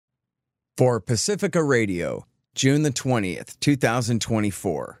For Pacifica Radio, June the 20th,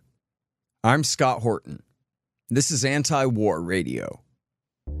 2024. I'm Scott Horton. This is Antiwar Radio.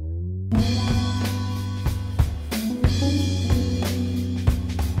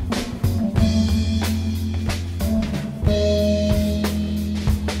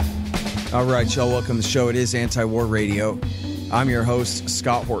 All right, y'all, welcome to the show. It is Antiwar Radio. I'm your host,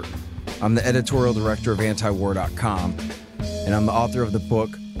 Scott Horton. I'm the editorial director of Antiwar.com, and I'm the author of the book,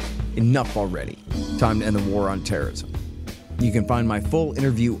 Enough Already, Time to End the War on Terrorism. You can find my full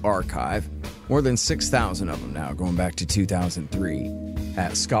interview archive, more than 6,000 of them now, going back to 2003,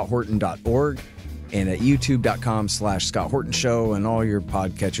 at scotthorton.org and at youtube.com/Scott Horton Show and all your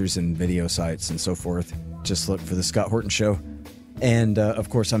podcatchers and video sites and so forth. Just look for The Scott Horton Show. And, of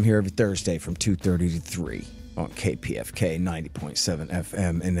course, I'm here every Thursday from 2:30 to 3 on KPFK 90.7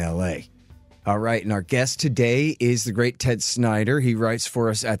 FM in L.A. All right, and our guest today is the great Ted Snider. He writes for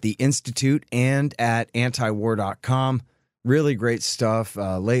us at The Institute and at Antiwar.com. Really great stuff.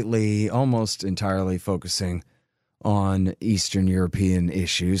 Lately, almost entirely focusing on Eastern European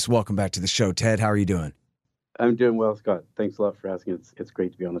issues. Welcome back to the show, Ted. How are you doing? I'm doing well, Scott. Thanks a lot for asking. It's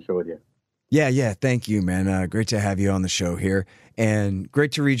great to be on the show with you. Yeah. Thank you, man. Great to have you on the show here. And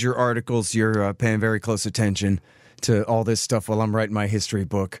great to read your articles. You're paying very close attention to all this stuff while I'm writing my history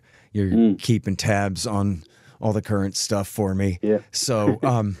book. You're keeping tabs on all the current stuff for me. Yeah. So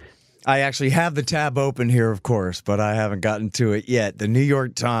I actually have the tab open here, of course, but I haven't gotten to it yet. The New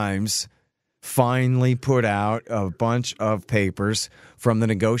York Times finally put out a bunch of papers from the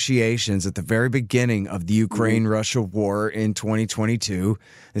negotiations at the very beginning of the Ukraine-Russia war in 2022.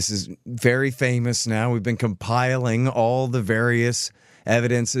 This is very famous now. We've been compiling all the various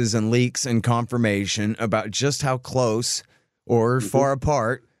evidences and leaks and confirmation about just how close or far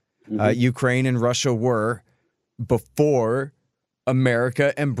apart Ukraine and Russia were before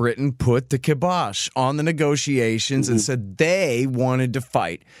America and Britain put the kibosh on the negotiations and said they wanted to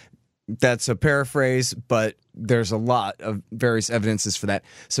fight. That's a paraphrase, but there's a lot of various evidences for that.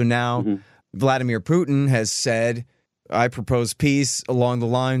 So now Vladimir Putin has said, I propose peace along the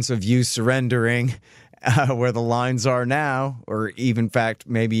lines of you surrendering where the lines are now, or even, in fact,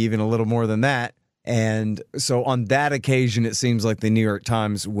 maybe even a little more than that. And so on that occasion, it seems like the New York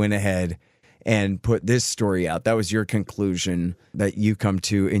Times went ahead and put this story out. That was your conclusion that you come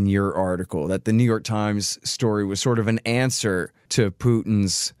to in your article, that the New York Times story was sort of an answer to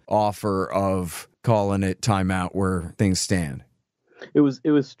Putin's offer of calling it timeout where things stand. It was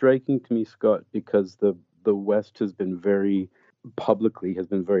striking to me, Scott, because the West has been very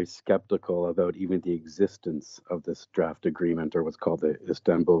skeptical about even the existence of this draft agreement, or what's called the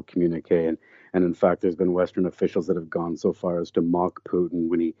Istanbul Communique. And in fact, there's been Western officials that have gone so far as to mock Putin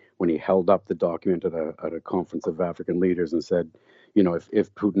when he held up the document at a conference of African leaders and said, you know,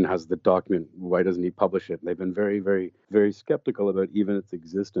 if Putin has the document, why doesn't he publish it? And they've been very, very, very skeptical about even its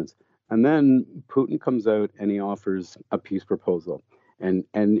existence. And then Putin comes out and he offers a peace proposal. And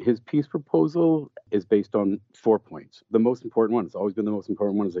his peace proposal is based on 4 points. The most important one, it's always been the most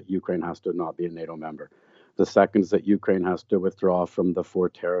important one, is that Ukraine has to not be a NATO member. The second is that Ukraine has to withdraw from the 4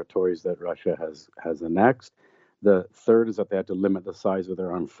 territories that Russia has annexed. The third is that they have to limit the size of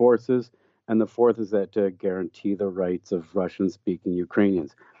their armed forces. And the fourth is that to guarantee the rights of Russian-speaking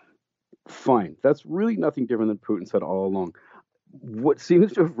Ukrainians. Fine. That's really nothing different than Putin said all along. What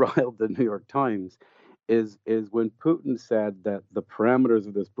seems to have riled the New York Times is when Putin said that the parameters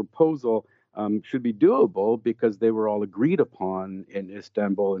of this proposal should be doable because they were all agreed upon in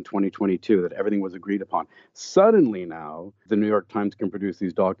Istanbul in 2022, that everything was agreed upon. Suddenly now, the New York Times can produce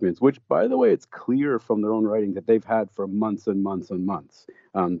these documents, which, by the way, it's clear from their own writing that they've had for months and months and months,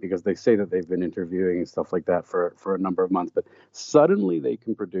 because they say that they've been interviewing and stuff like that for a number of months. But suddenly they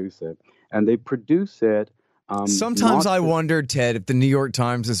can produce it, and they produce it. Sometimes I wonder, Ted, if the New York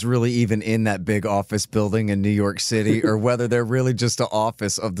Times is really even in that big office building in New York City, or whether they're really just an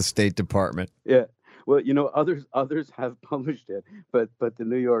office of the State Department. Yeah, well, you know, others have published it, but the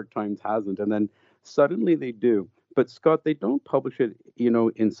New York Times hasn't, and then suddenly they do. But Scott, they don't publish it, you know,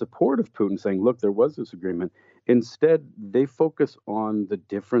 in support of Putin, saying, "Look, there was this agreement." Instead, they focus on the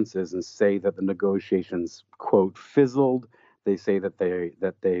differences and say that the negotiations, quote, fizzled. They say that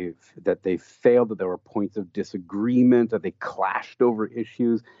they failed, that there were points of disagreement, that they clashed over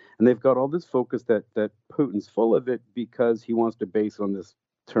issues, and they've got all this focus that Putin's full of it because he wants to base on this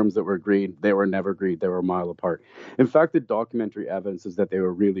terms that were agreed. They were never agreed. They were a mile apart. In fact, the documentary evidence is that they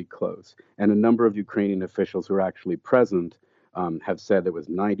were really close, and a number of Ukrainian officials who are actually present have said it was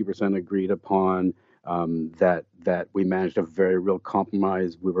 90% agreed upon. That we managed a very real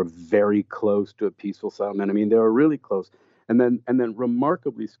compromise. We were very close to a peaceful settlement. I mean, they were really close. And then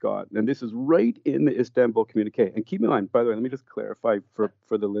remarkably, Scott, and this is right in the Istanbul communique. And keep in mind, by the way, let me just clarify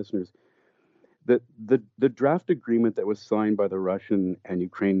for the listeners that the draft agreement that was signed by the Russian and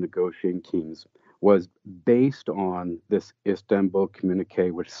Ukraine negotiating teams was based on this Istanbul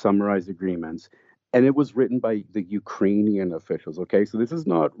communique, which summarized agreements, and it was written by the Ukrainian officials. Okay, so this is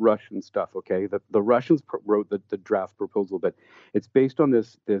not Russian stuff. Okay, the Russians wrote the draft proposal, but it's based on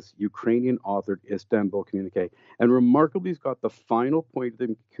this Ukrainian authored Istanbul communique. And remarkably, Scott, the final point of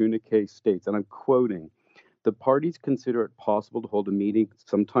the communique states, and I'm quoting: the parties consider it possible to hold a meeting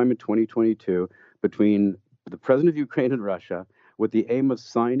sometime in 2022 between the president of Ukraine and Russia with the aim of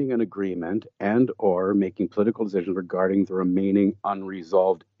signing an agreement and or making political decisions regarding the remaining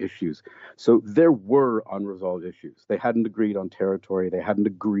unresolved issues. So there were unresolved issues. They hadn't agreed on territory. They hadn't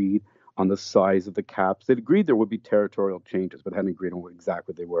agreed on the size of the caps. They'd agreed there would be territorial changes, but hadn't agreed on what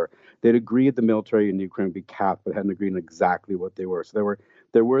exactly they were. They'd agreed the military in Ukraine would be capped, but hadn't agreed on exactly what they were. So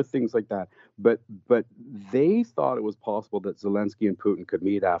there were things like that. But they thought it was possible that Zelensky and Putin could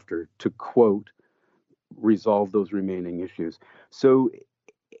meet after to, quote, resolve those remaining issues. So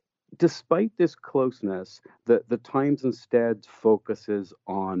despite this closeness, the Times instead focuses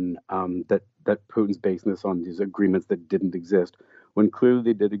on that Putin's basing this on these agreements that didn't exist, when clearly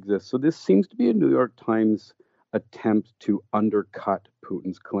they did exist. So this seems to be a New York Times attempt to undercut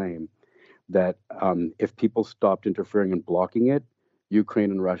Putin's claim that if people stopped interfering and blocking it,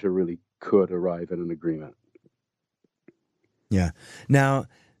 Ukraine and Russia really could arrive at an agreement. Yeah. Now,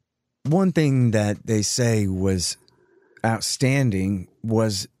 one thing that they say was outstanding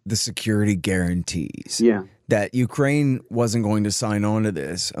was the security guarantees. Yeah. That Ukraine wasn't going to sign on to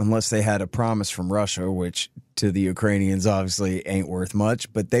this unless they had a promise from Russia, which to the Ukrainians obviously ain't worth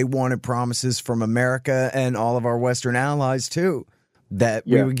much, but they wanted promises from America and all of our Western allies too, that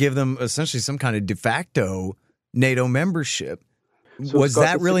we would give them essentially some kind of de facto NATO membership. So was Scott,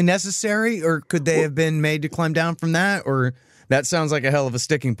 that really necessary, or could they have been made to climb down from that? Or that sounds like a hell of a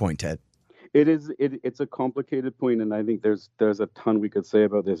sticking point, Ted. It is. It's a complicated point, and I think there's a ton we could say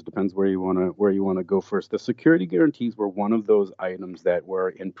about this. It depends where you want to go first. The security guarantees were one of those items that were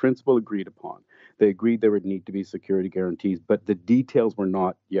in principle agreed upon. They agreed there would need to be security guarantees, but the details were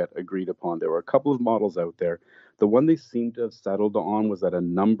not yet agreed upon. There were a couple of models out there. The one they seemed to have settled on was that a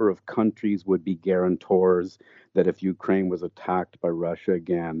number of countries would be guarantors, that if Ukraine was attacked by Russia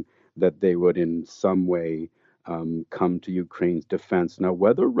again, that they would in some way come to Ukraine's defense. Now,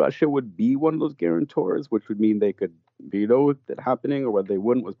 whether Russia would be one of those guarantors, which would mean they could veto it happening, or whether they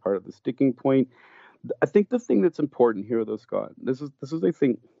wouldn't, was part of the sticking point. I think the thing that's important here, though, Scott, this is I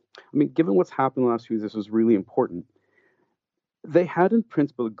think, I mean, given what's happened in the last few years, this was really important. They had in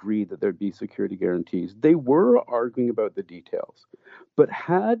principle agreed that there'd be security guarantees. They were arguing about the details. But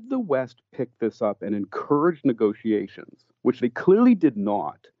had the West picked this up and encouraged negotiations, which they clearly did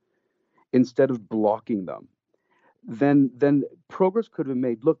not, instead of blocking them, then progress could have been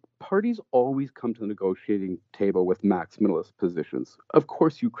made. Look, parties always come to the negotiating table with maximalist positions. Of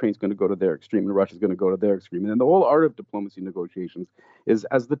course, Ukraine's going to go to their extreme and Russia's going to go to their extreme. And the whole art of diplomacy negotiations is,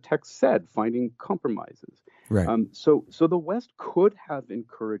 as the text said, finding compromises. Right. So the West could have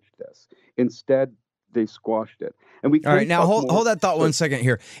encouraged this. Instead, they squashed it. And we all right, now hold that thought 1 second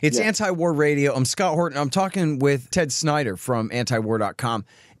here. It's Antiwar Radio. I'm Scott Horton. I'm talking with Ted Snider from antiwar.com.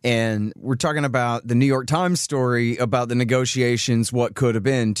 And we're talking about the New York Times story about the negotiations, what could have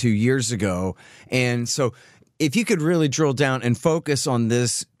been 2 years ago. And so if you could really drill down and focus on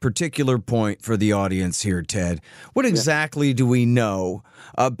this particular point for the audience here, Ted, what exactly do we know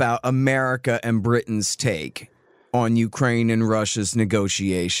about America and Britain's take on Ukraine and Russia's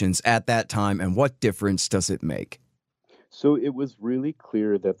negotiations at that time, and what difference does it make? So it was really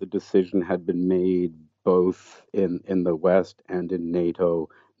clear that the decision had been made both in the West and in NATO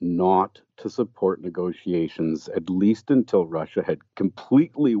not to support negotiations, at least until Russia had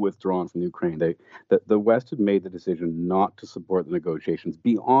completely withdrawn from Ukraine. The West had made the decision not to support the negotiations.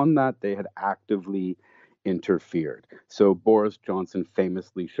 Beyond that, they had actively interfered. So Boris Johnson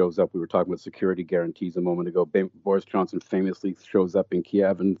famously shows up. We were talking about security guarantees a moment ago. Boris Johnson famously shows up in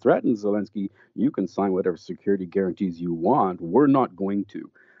Kiev and threatens Zelensky, you can sign whatever security guarantees you want. We're not going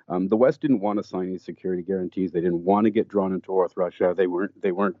to. The West didn't want to sign any security guarantees. They didn't want to get drawn into war with Russia. They weren't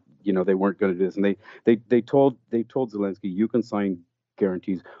going to do this. And they told Zelensky, you can sign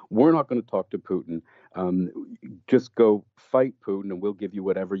guarantees. We're not going to talk to Putin. Just go fight Putin, and we'll give you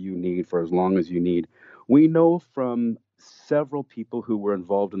whatever you need for as long as you need. We know from several people who were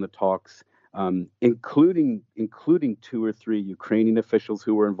involved in the talks, including 2 or 3 Ukrainian officials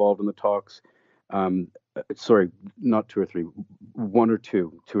who were involved in the talks. Sorry, not 2 or 3, 1 or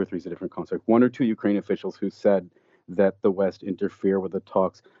 2. 2 or 3 is a different concept. 1 or 2 Ukrainian officials who said that the West interfere with the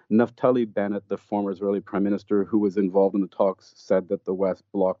talks. Naftali Bennett, the former Israeli prime minister who was involved in the talks, said that the West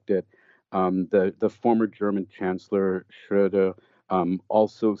blocked it. The former German chancellor Schröder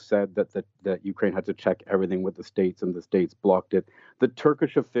also said that Ukraine had to check everything with the states, and the states blocked it. The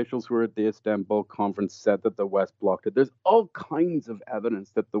Turkish officials who were at the Istanbul conference said that the West blocked it. There's all kinds of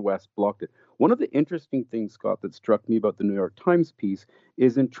evidence that the West blocked it. One of the interesting things, Scott, that struck me about the New York Times piece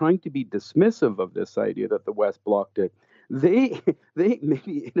is in trying to be dismissive of this idea that the West blocked it, they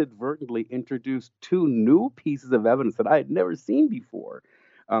maybe inadvertently introduced two new pieces of evidence that I had never seen before.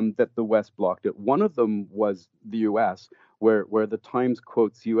 That the West blocked it. One of them was the U.S., where the Times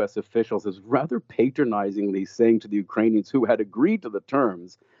quotes U.S. officials as rather patronizingly saying to the Ukrainians who had agreed to the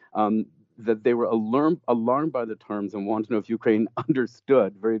terms that they were alarmed by the terms and wanted to know if Ukraine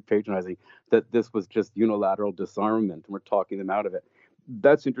understood, very patronizing, that this was just unilateral disarmament and we're talking them out of it.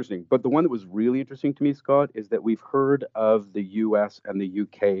 That's interesting. But the one that was really interesting to me, Scott, is that we've heard of the U.S. and the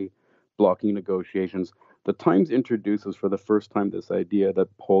U.K. blocking negotiations. The Times introduces for the first time this idea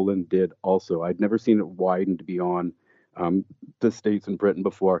that Poland did also. I'd never seen it widened beyond the States and Britain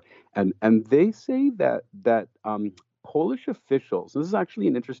before. And they say that Polish officials, this is actually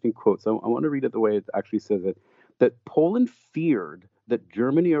an interesting quote, so I want to read it the way it actually says it, that Poland feared that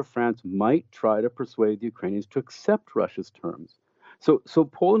Germany or France might try to persuade the Ukrainians to accept Russia's terms. So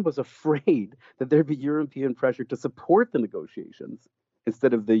Poland was afraid that there'd be European pressure to support the negotiations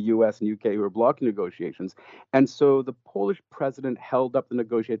instead of the U.S. and U.K. who were blocking negotiations. And so the Polish president held up the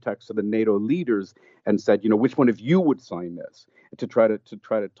negotiated text to the NATO leaders and said, which one of you would sign this, to try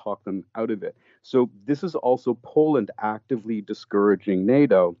to talk them out of it. So this is also Poland actively discouraging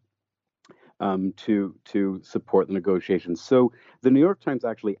NATO to support the negotiations. So the New York Times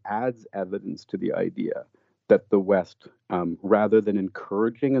actually adds evidence to the idea that the West, rather than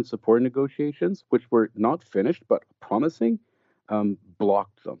encouraging and supporting negotiations, which were not finished but promising,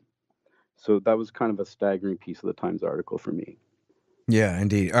 blocked them. So that was kind of a staggering piece of the Times article for me. Yeah,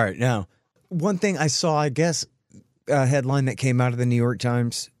 indeed. All right. Now, one thing I saw, I guess, a headline that came out of the New York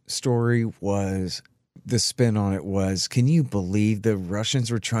Times story was, the spin on it was, can you believe the Russians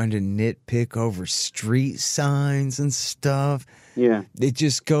were trying to nitpick over street signs and stuff? Yeah. It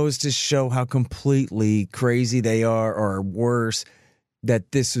just goes to show how completely crazy they are, or worse,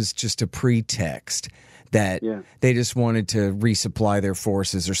 that this was just a pretext. That they just wanted to resupply their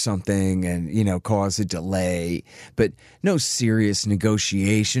forces or something and, cause a delay. But no serious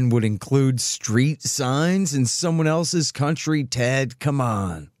negotiation would include street signs in someone else's country, Ted. Come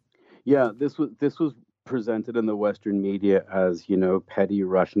on. Yeah, this was presented in the Western media as, petty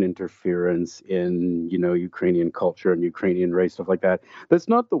Russian interference in, Ukrainian culture and Ukrainian race, stuff like that. That's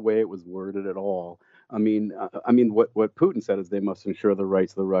not the way it was worded at all. I mean, what Putin said is they must ensure the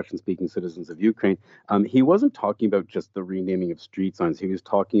rights of the Russian-speaking citizens of Ukraine. He wasn't talking about just the renaming of street signs. He was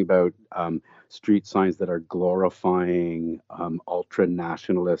talking about street signs that are glorifying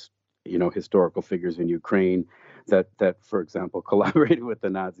ultra-nationalist, historical figures in Ukraine that, for example, collaborated with the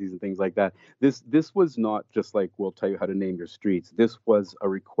Nazis and things like that. This was not just like, we'll tell you how to name your streets. This was a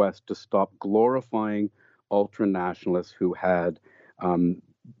request to stop glorifying ultra-nationalists who had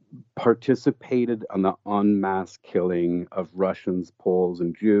participated in the en masse killing of Russians, Poles,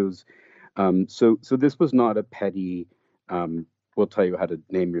 and Jews. So this was not a petty, we'll tell you how to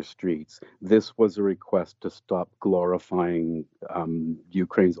name your streets. This was a request to stop glorifying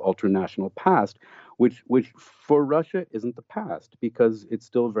Ukraine's ultranational past, which for Russia isn't the past, because it's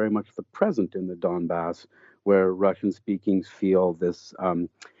still very much the present in the Donbass, where Russian-speakings feel this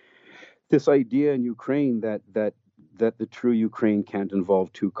idea in Ukraine that the true Ukraine can't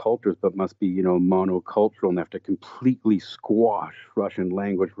involve two cultures, but must be, monocultural, and have to completely squash Russian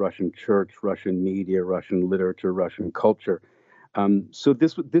language, Russian church, Russian media, Russian literature, Russian culture. So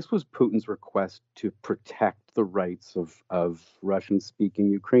this was Putin's request to protect the rights of Russian-speaking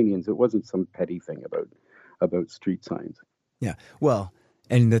Ukrainians. It wasn't some petty thing about street signs. Yeah, well,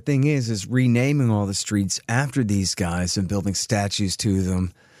 and the thing is renaming all the streets after these guys and building statues to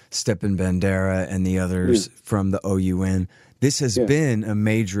them, Stepan Bandera and the others from the OUN. This has been a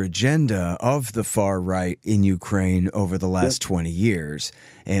major agenda of the far right in Ukraine over the last 20 years.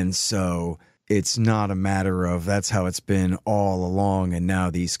 And so it's not a matter of that's how it's been all along, and now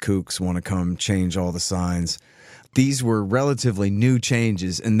these kooks want to come change all the signs. These were relatively new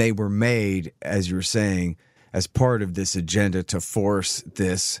changes, and they were made, as you were saying, as part of this agenda to force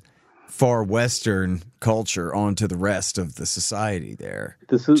this far Western culture onto the rest of the society there.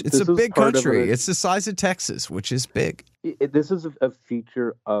 It's a big country. It's the size of Texas, which is big. This is a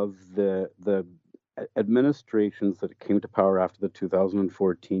feature of the administrations that came to power after the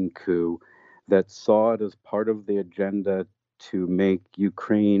 2014 coup that saw it as part of the agenda to make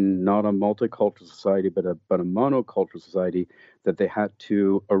Ukraine not a multicultural society, but a monocultural society, that they had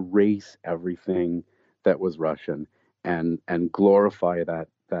to erase everything that was Russian and glorify that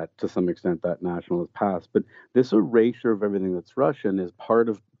to some extent that nationalist past. But this erasure of everything that's Russian is part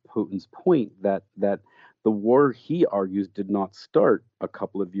of Putin's point that the war, he argues, did not start a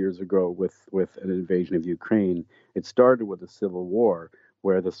couple of years ago with an invasion of Ukraine. It started with a civil war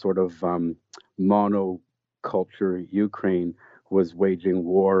where the sort of monoculture Ukraine was waging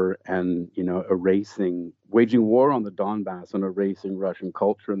war and, waging war on the Donbass and erasing Russian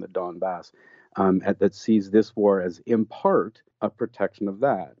culture in the Donbass. That sees this war as, in part, a protection of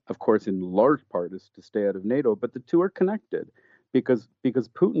that. Of course, in large part, is to stay out of NATO, but the two are connected because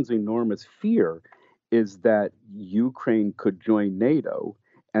Putin's enormous fear is that Ukraine could join NATO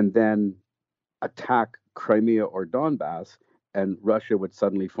and then attack Crimea or Donbass, and Russia would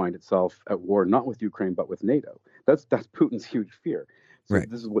suddenly find itself at war not with Ukraine but with NATO. That's Putin's huge fear. So Right.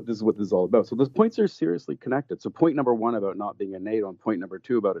 this is what this is all about. So those points are seriously connected. So point number one about not being in NATO, and point number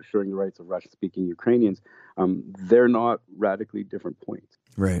two about assuring the rights of Russian-speaking Ukrainians, they're not radically different points.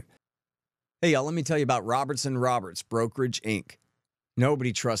 Right. Hey, y'all, let me tell you about Robertson Roberts Brokerage, Inc.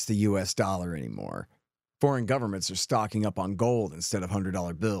 Nobody trusts the U.S. dollar anymore. Foreign governments are stocking up on gold instead of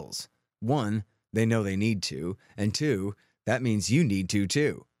 $100 bills. One, they know they need to, and two, that means you need to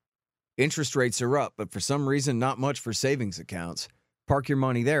too. Interest rates are up, but for some reason, not much for savings accounts. Park your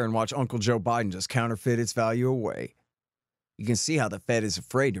money there and watch Uncle Joe Biden just counterfeit its value away. You can see how the Fed is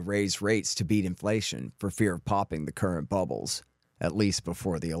afraid to raise rates to beat inflation for fear of popping the current bubbles, at least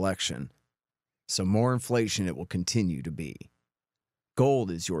before the election. So more inflation it will continue to be.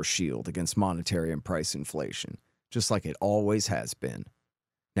 Gold is your shield against monetary and price inflation, just like it always has been.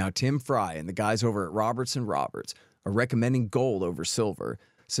 Now, Tim Fry and the guys over at Robertson Roberts are recommending gold over silver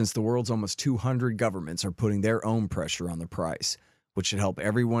since the world's almost 200 governments are putting their own pressure on the price, which should help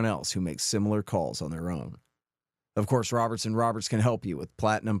everyone else who makes similar calls on their own. Of course, Robertson Roberts can help you with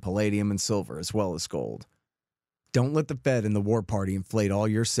platinum, palladium, and silver, as well as gold. Don't let the Fed and the war party inflate all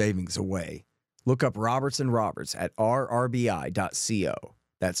your savings away. Look up Robertson Roberts at rrbi.co.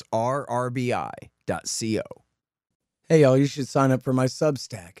 That's rrbi.co. Hey, y'all, you should sign up for my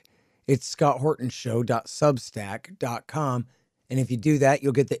Substack. It's scotthortonshow.substack.com. And if you do that,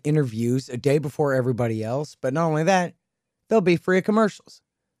 you'll get the interviews a day before everybody else. But not only that, they'll be free of commercials.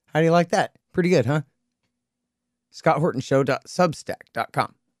 How do you like that? Pretty good, huh?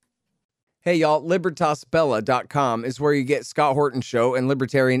 scotthortonshow.substack.com. Hey, y'all, libertasbella.com is where you get Scott Horton Show and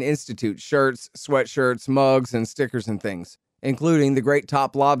Libertarian Institute shirts, sweatshirts, mugs, and stickers and things, including the great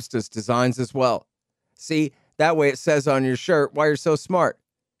Top Lobsters designs as well. See, that way it says on your shirt why you're so smart.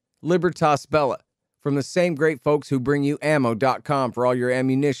 Libertas Bella, from the same great folks who bring you ammo.com for all your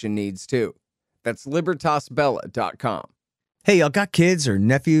ammunition needs, too. That's libertasbella.com. Hey, y'all got kids or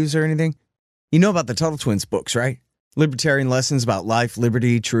nephews or anything? You know about the Tuttle Twins books, right? Libertarian lessons about life,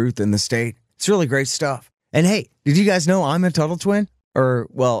 liberty, truth, and the state. It's really great stuff. And hey, did you guys know I'm a Tuttle Twin? Or,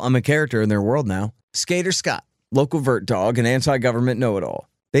 well, I'm a character in their world now. Skater Scott, local vert dog and anti-government know-it-all.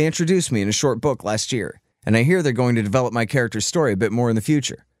 They introduced me in a short book last year, and I hear they're going to develop my character's story a bit more in the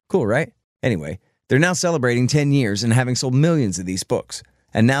future. Cool, right? Anyway, they're now celebrating 10 years and having sold millions of these books.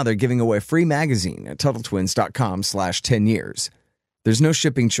 And now they're giving away a free magazine at TuttleTwins.com/10years. There's no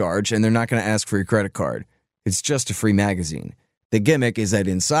shipping charge, and they're not going to ask for your credit card. It's just a free magazine. The gimmick is that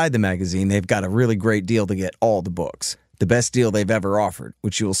inside the magazine, they've got a really great deal to get all the books. The best deal they've ever offered,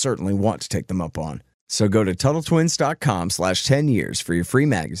 which you will certainly want to take them up on. So go to TuttleTwins.com/10years for your free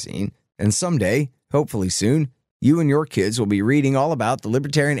magazine. And someday, hopefully soon, you and your kids will be reading all about the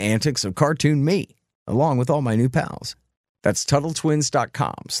libertarian antics of Cartoon Me, along with all my new pals. That's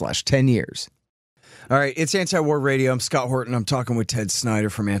TuttleTwins.com/10years. All right, it's Anti-War Radio. I'm Scott Horton. I'm talking with Ted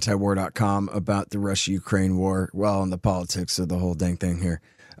Snider from Antiwar.com about the Russia-Ukraine war, well, and the politics of the whole dang thing here.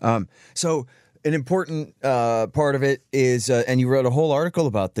 So an important part of it is, and you wrote a whole article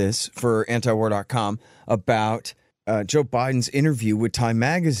about this for Antiwar.com about Joe Biden's interview with Time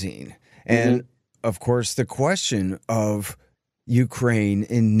Magazine. And, of course, the question of Ukraine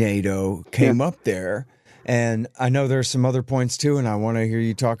in NATO came up there. And I know there's some other points, too, and I want to hear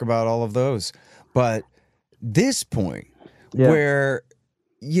you talk about all of those. But this point where,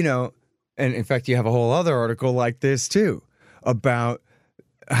 you know, and in fact, you have a whole other article like this, too, about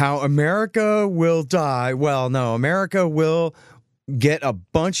how America will die. Well, no, America will get a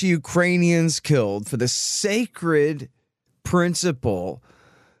bunch of Ukrainians killed for the sacred principle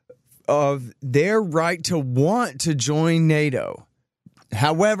of their right to want to join NATO.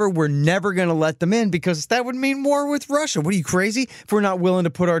 However, we're never going to let them in because that would mean war with Russia. What are you, crazy? If we're not willing to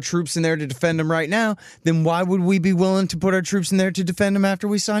put our troops in there to defend them right now, then why would we be willing to put our troops in there to defend them after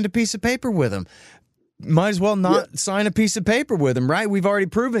we signed a piece of paper with them? Might as well not sign a piece of paper with them, right? We've already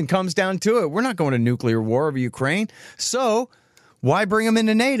proven, comes down to it, we're not going to nuclear war over Ukraine. So why bring them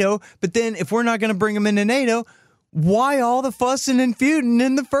into NATO? But then if we're not going to bring them into NATO, why all the fussing and feuding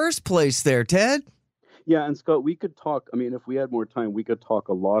in the first place there, Ted? Yeah, and Scott, we could talk, I mean, if we had more time, we could talk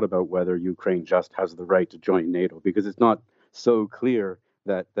a lot about whether Ukraine just has the right to join NATO, because it's not so clear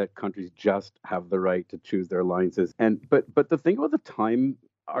that countries just have the right to choose their alliances. But the thing about the Time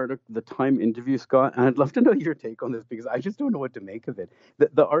article, the Time interview, Scott, and I'd love to know your take on this because I just don't know what to make of it.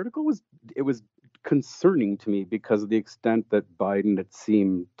 The article was concerning to me because of the extent that Biden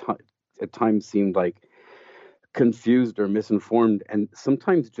at times seemed like confused or misinformed and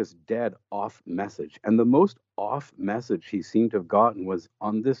sometimes just dead off message. And the most off message he seemed to have gotten was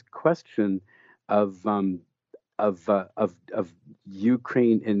on this question of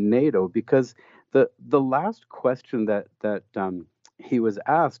Ukraine in NATO, because the last question that he was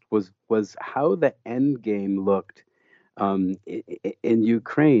asked was how the end game looked in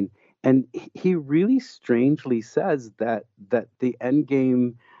Ukraine, and he really strangely says that the end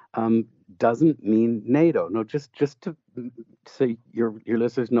game doesn't mean NATO. No, just to so your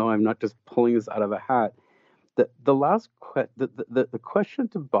listeners know, I'm not just pulling this out of a hat. The question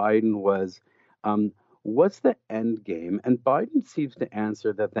to Biden was, what's the end game? And Biden seems to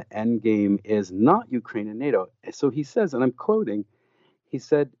answer that the end game is not Ukraine and NATO. So he says, and I'm quoting, he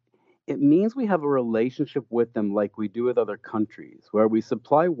said, "It means we have a relationship with them like we do with other countries, where we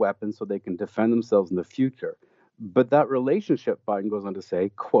supply weapons so they can defend themselves in the future. But that relationship," Biden goes on to say,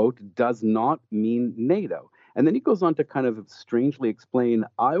 quote, "does not mean NATO." And then he goes on to kind of strangely explain,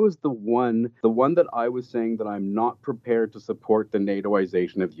 I was the one that I was saying that I'm not prepared to support the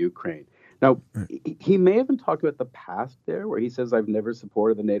NATOization of Ukraine. Now, he may have been talking about the past there, where he says, I've never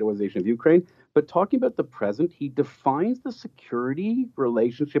supported the NATOization of Ukraine. But talking about the present, he defines the security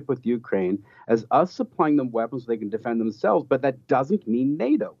relationship with Ukraine as us supplying them weapons so they can defend themselves. But that doesn't mean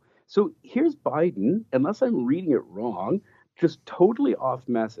NATO. So here's Biden, unless I'm reading it wrong, just totally off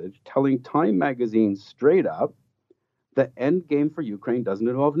message, telling Time magazine straight up, the end game for Ukraine doesn't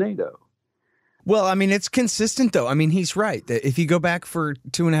involve NATO. Well, I mean, it's consistent, though. I mean, he's right. That if you go back for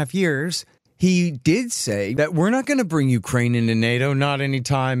 2.5 years, he did say that we're not going to bring Ukraine into NATO, not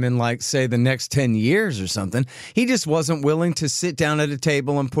anytime in, like, say, the next 10 years or something. He just wasn't willing to sit down at a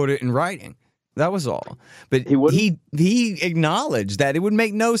table and put it in writing. That was all. But he acknowledged that it would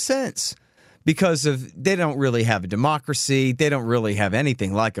make no sense because they don't really have a democracy. They don't really have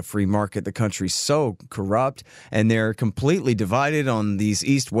anything like a free market. The country's so corrupt, and they're completely divided on these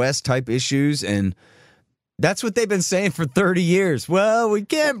East-West type issues. And that's what they've been saying for 30 years. Well, we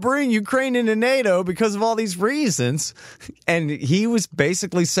can't bring Ukraine into NATO because of all these reasons. And he was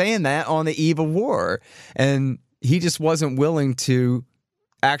basically saying that on the eve of war. And he just wasn't willing to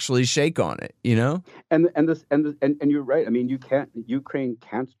actually shake on it, you know? And you're right. I mean, Ukraine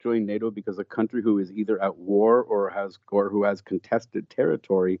can't join NATO because a country who is either at war or who has contested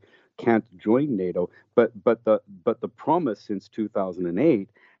territory can't join NATO. But the promise since 2008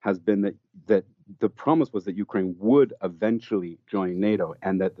 has been that the promise was that Ukraine would eventually join NATO,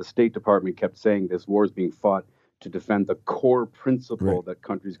 and that the State Department kept saying this war is being fought to defend the core principle that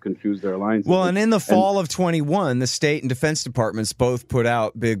countries can choose their alliances. Well, and in the fall of 21, the state and defense departments both put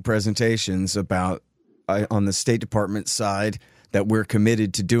out big presentations about, on the State Department side, that we're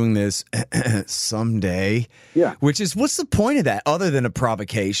committed to doing this someday. Yeah. Which is, what's the point of that other than a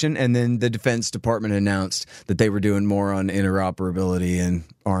provocation? And then the Defense Department announced that they were doing more on interoperability and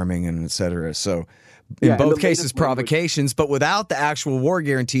arming and et cetera. So in both cases, provocations, but without the actual war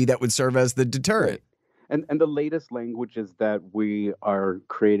guarantee that would serve as the deterrent. Right. And the latest language is that we are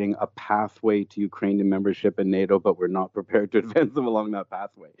creating a pathway to Ukrainian membership in NATO, but we're not prepared to advance them along that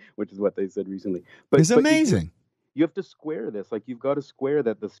pathway, which is what they said recently. It's amazing. You have to square this. Like, you've got to square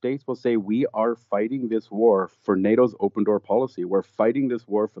that the states will say, we are fighting this war for NATO's open door policy. We're fighting this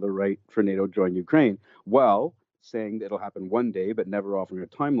war for the right for NATO to join Ukraine. Well, saying that it'll happen one day, but never offering a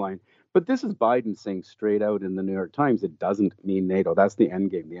timeline. But this is Biden saying straight out in the New York Times, it doesn't mean NATO. That's the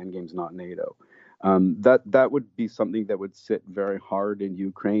end game. The end game's not NATO. That would be something that would sit very hard in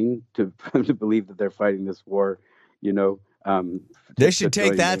Ukraine to believe that they're fighting this war, you know. They should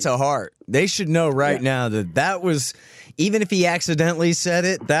take that to heart. They should know now that was, even if he accidentally said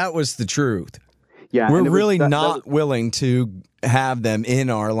it, that was the truth. Yeah, we're really not willing to have them in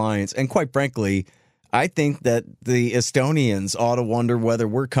our alliance. And quite frankly, I think that the Estonians ought to wonder whether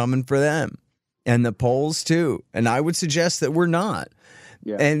we're coming for them. And the Poles, too. And I would suggest that we're not.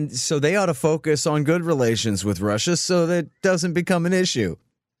 Yeah. And so they ought to focus on good relations with Russia so that it doesn't become an issue.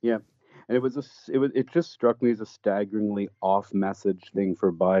 Yeah. And it just struck me as a staggeringly off message thing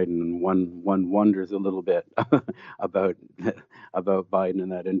for Biden, and one wonders a little bit about Biden in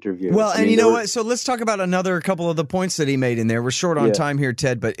that interview. Well, and you know what? So let's talk about another couple of the points that he made in there. We're short on time here,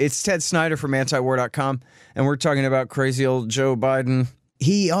 Ted, but it's Ted Snider from Antiwar.com, and we're talking about crazy old Joe Biden.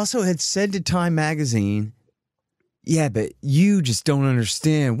 He also had said to Time magazine, yeah, but you just don't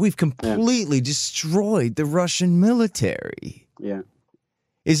understand. We've completely destroyed the Russian military. Yeah.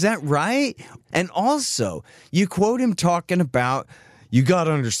 Is that right? And also, you quote him talking about, you got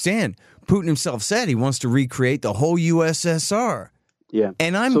to understand, Putin himself said he wants to recreate the whole USSR. Yeah.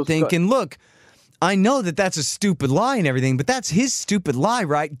 And I'm thinking, look, I know that that's a stupid lie and everything, but that's his stupid lie,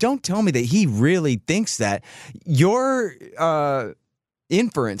 right? Don't tell me that he really thinks that. Your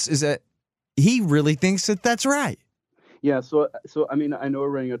inference is that he really thinks that that's right. Yeah, so I mean, I know we're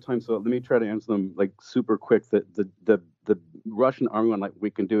running out of time, so let me try to answer them like super quick. The Russian army one, like,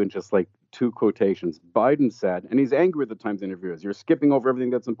 we can do in just like 2 quotations. Biden said, and he's angry with the Times interviewers, you're skipping over everything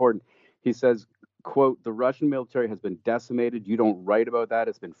that's important. He says, quote, the Russian military has been decimated. You don't write about that.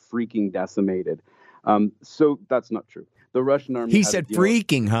 It's been freaking decimated. So that's not true. The Russian army. He said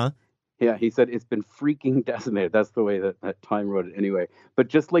freaking, huh? Yeah, he said it's been freaking decimated. That's the way that Time wrote it anyway. But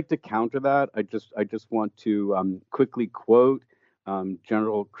just like to counter that, I just want to quickly quote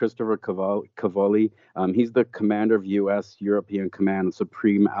General Christopher Cavalli. He's the commander of U.S. European Command, the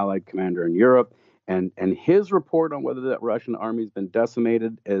supreme Allied commander in Europe. And his report on whether that Russian army has been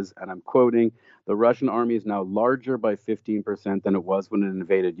decimated is, and I'm quoting, the Russian army is now larger by 15% than it was when it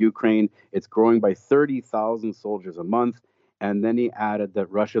invaded Ukraine. It's growing by 30,000 soldiers a month. And then he added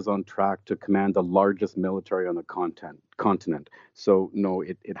that Russia's on track to command the largest military on the continent. So no,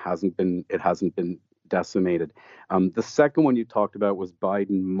 it hasn't been decimated. The second one you talked about was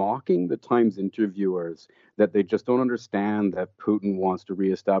Biden mocking the Times interviewers that they just don't understand that Putin wants to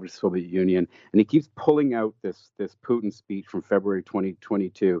reestablish the Soviet Union, and he keeps pulling out this Putin speech from February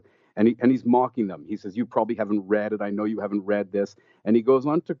 2022, and he's mocking them. He says, "You probably haven't read it. I know you haven't read this," and he goes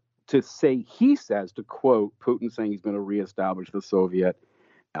on to say, he says, to quote Putin saying he's going to reestablish the Soviet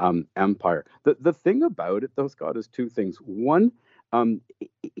empire. The thing about it, though, Scott, is 2 things. One,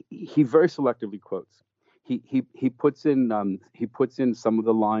 he very selectively quotes. He puts in some of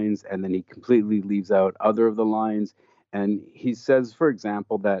the lines, and then he completely leaves out other of the lines. And he says, for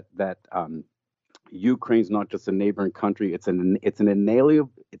example, that Ukraine's not just a neighboring country; it's an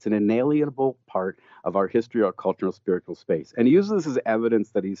inalienable part of our history, our cultural, spiritual space. And he uses this as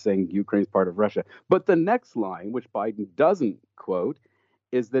evidence that he's saying Ukraine's part of Russia. But the next line, which Biden doesn't quote,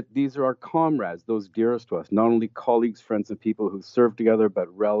 is that these are our comrades, those dearest to us, not only colleagues, friends, and people who serve together, but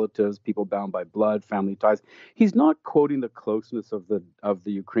relatives, people bound by blood, family ties. He's not quoting the closeness of the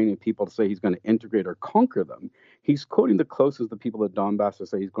Ukrainian people to say he's going to integrate or conquer them. He's quoting the closeness of the people of Donbass to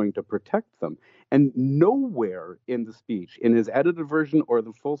say he's going to protect them. And nowhere in the speech, in his edited version or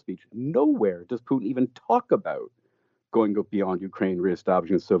the full speech, nowhere does Putin even talk about going beyond Ukraine,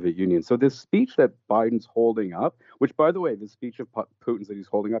 reestablishing the Soviet Union. So this speech that Biden's holding up, which, by the way, the speech of Putin's that he's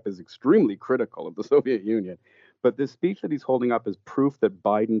holding up is extremely critical of the Soviet Union. But this speech that he's holding up is proof that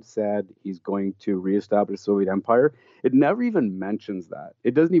Biden said he's going to reestablish the Soviet empire. It never even mentions that.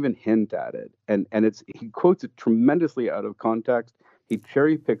 It doesn't even hint at it. And he quotes it tremendously out of context. He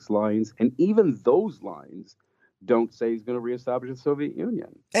cherry picks lines, and even those lines don't say he's going to reestablish the Soviet Union.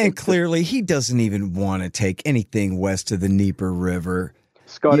 And clearly, he doesn't even want to take anything west of the Dnieper River.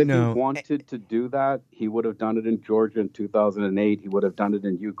 Scott, if he wanted to do that, he would have done it in Georgia in 2008. He would have done it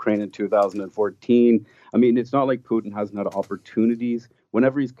in Ukraine in 2014. I mean, it's not like Putin hasn't had opportunities.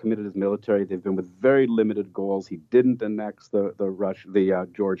 Whenever he's committed his military, they've been with very limited goals. He didn't annex the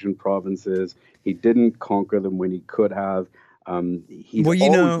Georgian provinces. He didn't conquer them when he could have.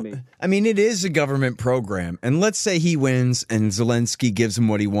 It is a government program. And let's say he wins and Zelensky gives him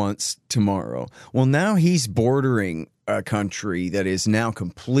what he wants tomorrow. Well, now he's bordering a country that is now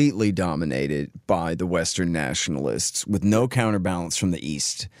completely dominated by the Western nationalists with no counterbalance from the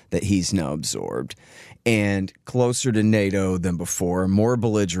East that he's now absorbed, and closer to NATO than before, more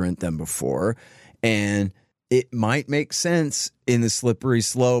belligerent than before. And it might make sense in the slippery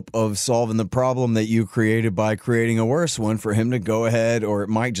slope of solving the problem that you created by creating a worse one for him to go ahead, or it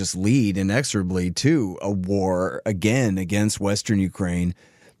might just lead inexorably to a war again against Western Ukraine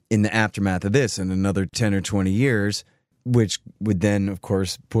in the aftermath of this in another 10 or 20 years, which would then, of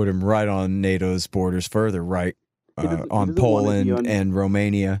course, put him right on NATO's borders further, right on Poland and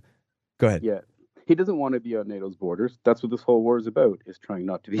Romania. Go ahead. Yeah. He doesn't want to be on NATO's borders. That's what this whole war is about, is trying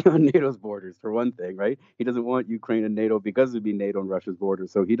not to be on NATO's borders, for one thing, right? He doesn't want Ukraine and NATO because it'd be NATO and Russia's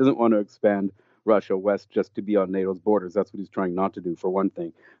borders. So he doesn't want to expand Russia west just to be on NATO's borders. That's what he's trying not to do, for one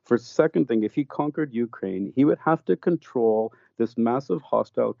thing. For second thing, if he conquered Ukraine, he would have to control this massive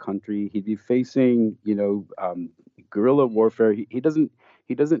hostile country. He'd be facing, guerrilla warfare. He doesn't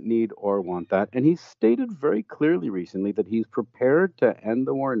need or want that. And he stated very clearly recently that he's prepared to end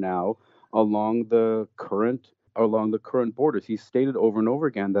the war now along the current borders. He's stated over and over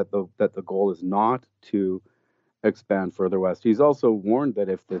again that the goal is not to expand further west. He's also warned that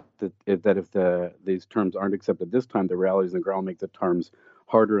if these terms aren't accepted this time, the realities on the ground make the terms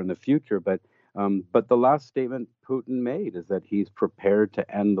harder in the future. But the last statement Putin made is that he's prepared to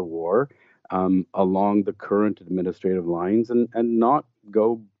end the war along the current administrative lines and not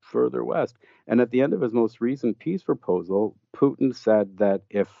go further west. And at the end of his most recent peace proposal, Putin said that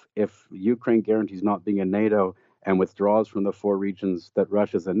if Ukraine guarantees not being in NATO and withdraws from the 4 regions that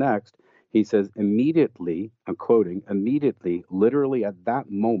Russia's annexed, he says immediately, I'm quoting, immediately, literally at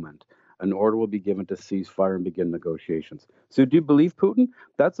that moment, an order will be given to cease fire and begin negotiations. So do you believe Putin?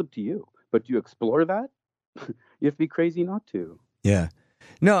 That's up to you. But do you explore that? You have to be crazy not to. Yeah.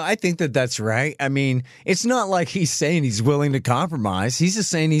 No, I think that's right. I mean, it's not like he's saying he's willing to compromise. He's just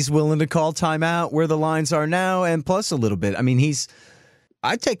saying he's willing to call time out where the lines are now and plus a little bit. I mean,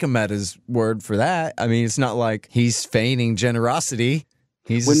 I take him at his word for that. I mean, it's not like he's feigning generosity.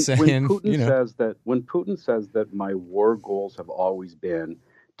 He's saying, when Putin says that my war goals have always been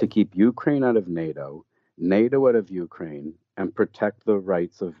to keep Ukraine out of NATO, NATO out of Ukraine, and protect the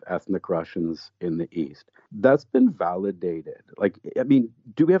rights of ethnic Russians in the East. That's been validated.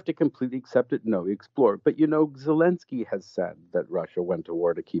 Do we have to completely accept it? No, we explore it. But, Zelensky has said that Russia went to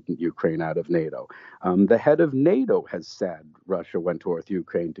war to keep Ukraine out of NATO. The head of NATO has said Russia went to war with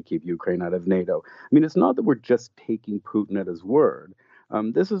Ukraine to keep Ukraine out of NATO. I mean, it's not that we're just taking Putin at his word.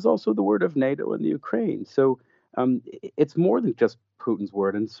 This is also the word of NATO and the Ukraine. So it's more than just Putin's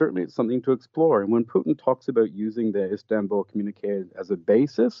word, and certainly it's something to explore. And when Putin talks about using the Istanbul communique as a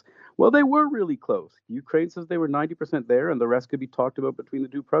basis, well, they were really close. Ukraine says they were 90% there, and the rest could be talked about between the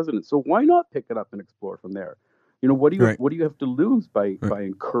 2 presidents. So why not pick it up and explore from there? What do you have to lose by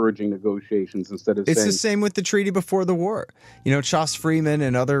encouraging negotiations instead of It's the same with the treaty before the war. Chas Freeman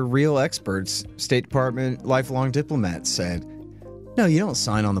and other real experts, State Department, lifelong diplomats said, no, you don't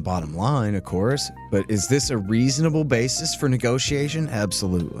sign on the bottom line, of course, but is this a reasonable basis for negotiation?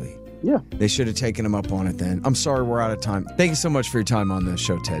 Absolutely. Yeah. They should have taken him up on it then. I'm sorry we're out of time. Thank you so much for your time on the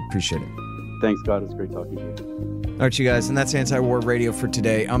show, Ted. Appreciate it. Thanks, Scott. It's great talking to you. All right, you guys, and that's Antiwar Radio for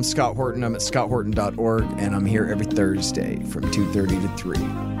today. I'm Scott Horton. I'm at scotthorton.org, and I'm here every Thursday from 2:30 to 3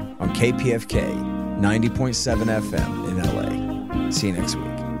 on KPFK 90.7 FM in LA. See you next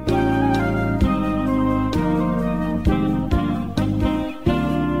week.